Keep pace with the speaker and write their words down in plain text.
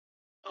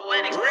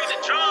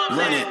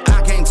Run it,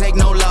 I can't take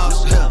no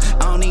loss. I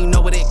don't even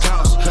know what it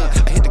costs.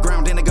 I hit the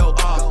ground, then it go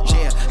off.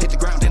 Yeah, hit the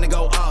ground, then it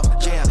go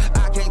off. Yeah,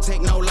 I can't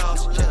take no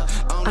loss.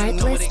 I don't even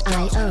know what it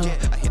costs.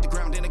 I hit the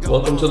ground, then it go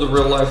off. Welcome to the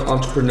Real Life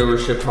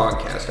Entrepreneurship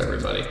Podcast,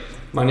 everybody.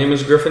 My name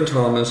is Griffin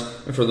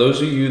Thomas, and for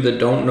those of you that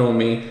don't know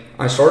me,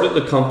 I started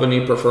the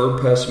company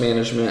Preferred Pest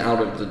Management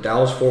out of the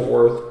Dallas-Fort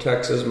Worth,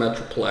 Texas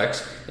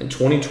Metroplex in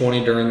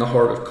 2020 during the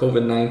heart of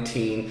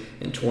COVID-19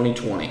 in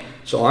 2020.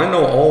 So I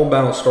know all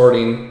about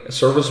starting a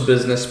service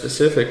business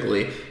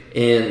specifically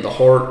in the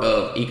heart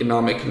of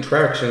economic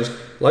contractions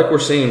like we're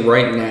seeing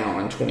right now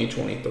in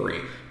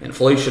 2023.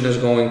 Inflation is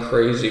going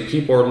crazy,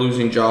 people are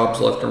losing jobs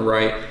left and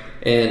right,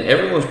 and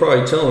everyone's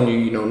probably telling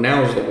you,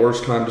 now is the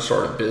worst time to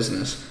start a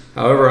business.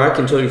 However, I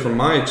can tell you from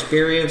my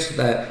experience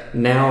that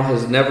now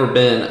has never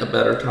been a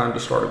better time to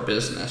start a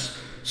business.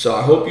 So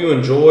I hope you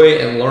enjoy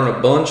and learn a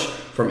bunch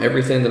from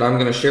everything that I'm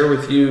going to share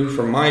with you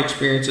from my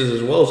experiences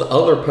as well as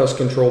other pest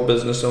control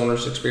business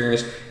owners'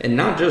 experience, and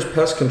not just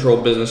pest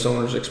control business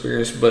owners'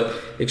 experience, but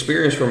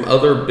experience from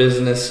other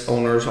business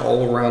owners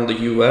all around the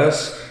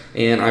U.S.,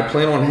 and I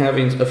plan on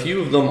having a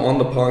few of them on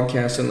the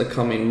podcast in the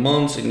coming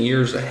months and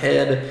years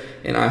ahead.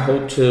 And I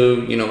hope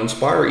to,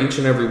 inspire each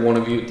and every one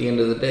of you at the end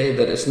of the day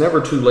that it's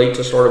never too late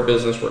to start a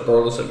business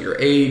regardless of your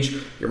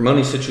age, your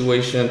money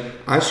situation.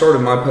 I started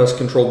my pest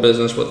control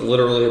business with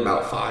literally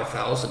about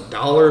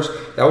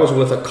 $5,000. That was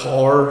with a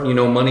car,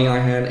 money I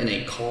had in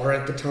a car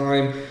at the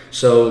time.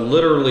 So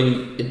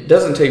literally, it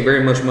doesn't take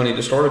very much money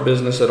to start a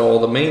business at all.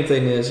 The main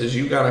thing is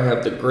you got to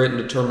have the grit and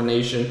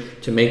determination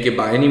to make it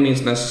by any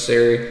means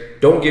necessary.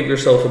 Don't give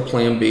yourself a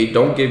plan B.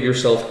 Don't give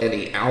yourself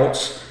any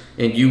outs,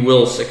 and you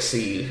will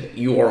succeed.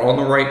 You are on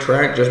the right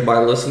track just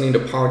by listening to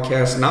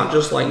podcasts, not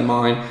just like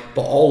mine,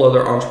 but all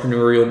other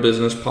entrepreneurial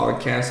business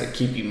podcasts that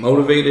keep you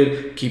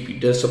motivated, keep you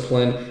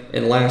disciplined,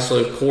 and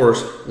lastly, of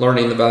course,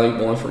 learning the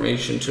valuable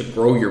information to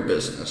grow your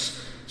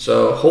business.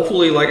 So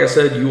hopefully, like I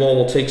said, you all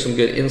will take some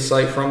good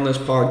insight from this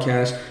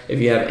podcast. If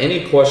you have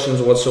any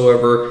questions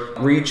whatsoever,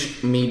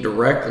 reach me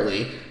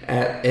directly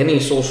at any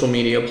social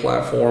media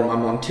platform.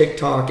 I'm on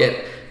TikTok at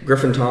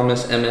Griffin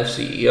Thomas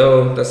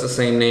MFCEO. That's the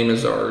same name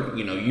as our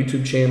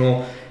YouTube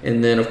channel.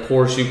 And then of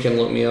course you can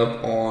look me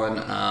up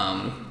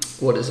on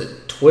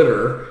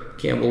Twitter.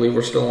 Can't believe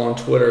we're still on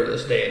Twitter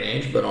this day and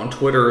age, but on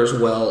Twitter as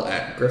well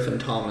at Griffin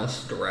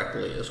Thomas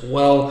directly as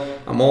well.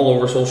 I'm all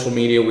over social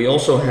media. We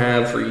also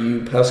have, for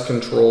you pest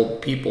control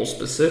people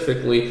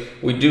specifically,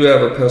 we do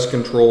have a pest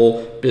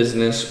control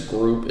business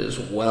group as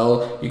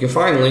well. You can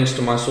find links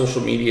to my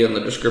social media in the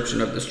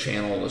description of this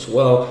channel as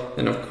well.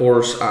 And of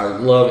course, I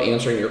love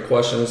answering your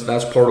questions.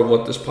 That's part of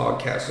what this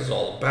podcast is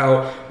all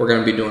about. We're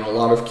going to be doing a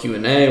lot of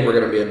Q&A. We're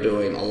going to be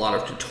doing a lot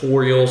of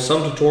tutorials.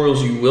 Some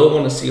tutorials you will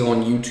want to see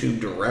on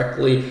YouTube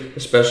directly,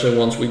 especially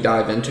once we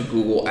dive into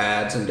Google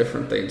Ads and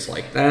different things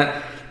like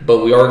that.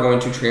 But we are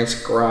going to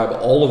transcribe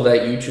all of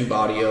that YouTube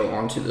audio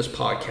onto this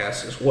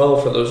podcast as well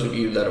for those of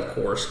you that, of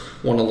course,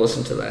 want to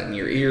listen to that in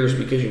your ears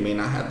because you may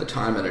not have the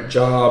time at a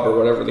job or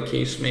whatever the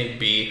case may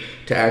be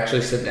to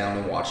actually sit down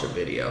and watch a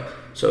video.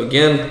 So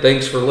again,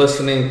 thanks for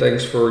listening.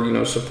 Thanks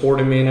for,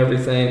 supporting me and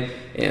everything.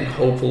 And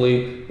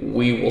hopefully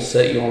we will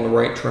set you on the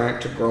right track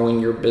to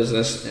growing your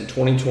business in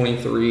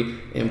 2023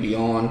 and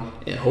beyond.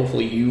 And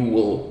hopefully you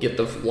will get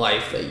the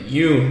life that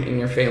you and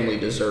your family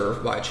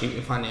deserve by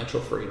achieving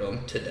financial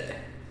freedom today.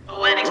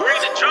 Run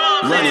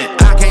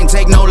it, I can't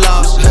take no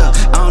loss.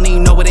 I don't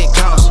even know what it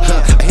costs.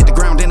 I hit the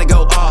ground, then it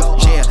go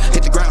off. Yeah.